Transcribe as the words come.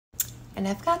And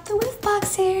I've got the Whiff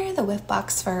Box here, the Whiff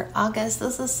Box for August.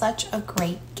 This is such a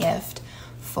great gift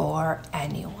for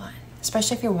anyone,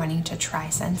 especially if you're wanting to try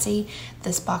Scentsy.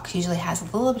 This box usually has a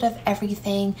little bit of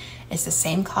everything. It's the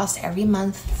same cost every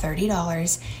month,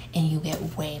 $30, and you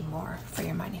get way more for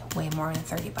your money, way more than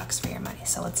 30 bucks for your money.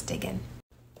 So let's dig in.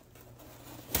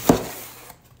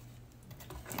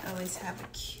 I always have a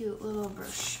cute little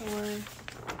brochure,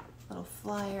 little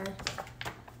flyer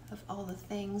of all the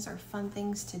things or fun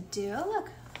things to do. Oh look,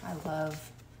 I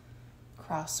love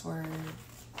crossword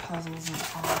puzzles and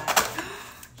all that.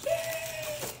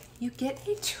 Yay! You get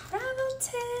a travel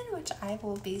tin, which I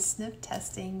will be sniff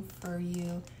testing for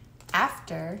you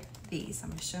after these.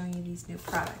 I'm showing you these new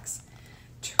products.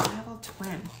 Travel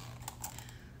twin.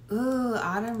 Ooh,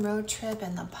 autumn road trip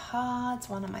and the pods,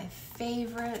 one of my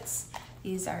favorites.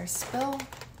 These are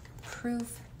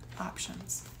spill-proof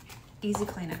options. Easy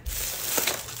cleanup.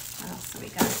 What else do we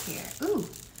got here? Ooh,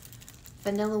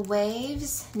 Vanilla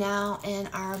Waves, now in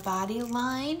our body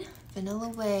line. Vanilla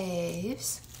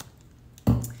Waves.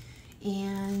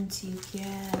 And you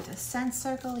get a scent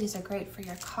circle. These are great for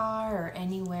your car or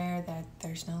anywhere that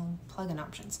there's no plug-in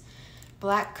options.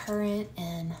 Black currant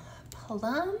and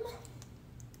plum.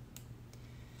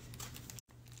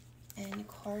 And of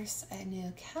course, a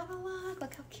new catalog.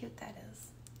 Look how cute that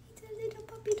is. It's a little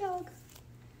puppy dog.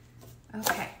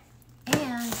 Okay,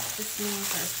 and this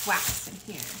means there's wax in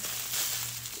here.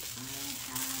 I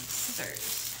have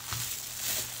scissors.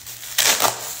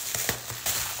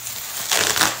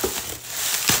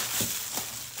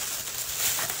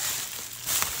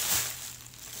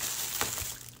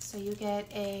 So you get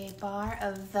a bar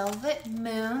of Velvet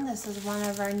Moon. This is one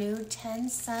of our new 10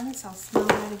 scents. I'll smell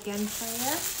that again for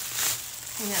you.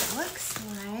 And it looks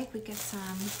like we get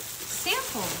some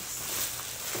samples.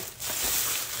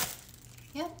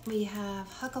 Yep, we have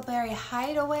Huckleberry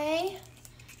Hideaway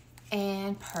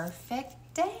and Perfect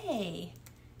Day.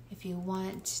 If you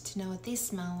want to know what these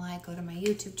smell like, go to my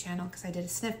YouTube channel because I did a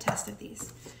sniff test of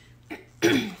these.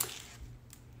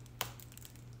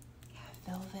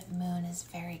 Velvet Moon is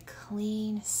very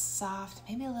clean, soft,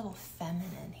 maybe a little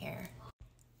feminine here.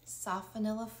 Soft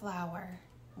vanilla flower,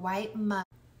 white mud,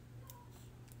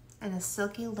 and a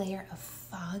silky layer of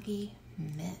foggy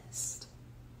mist.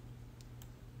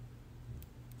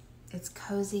 It's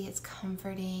cozy, it's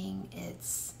comforting,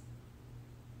 it's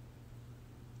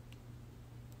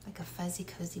like a fuzzy,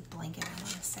 cozy blanket, I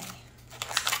want to say.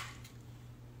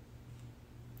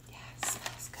 Yeah, it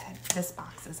smells good. This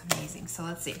box is amazing. So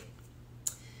let's see.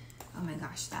 Oh my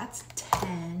gosh, that's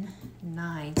 10,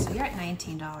 9. So you're at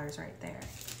 $19 right there.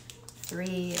 3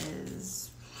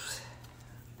 is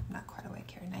not quite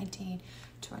awake here. 19,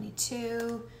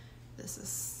 22. This is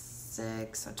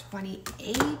 6, so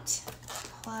 28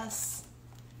 plus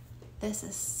this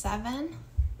is 7.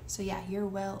 So yeah, you're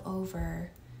well over,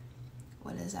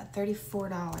 what is that, $34.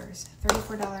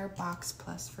 $34 box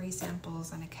plus free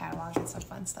samples and a catalog and some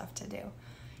fun stuff to do.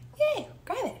 Yay,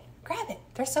 grab it, grab it.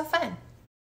 They're so fun.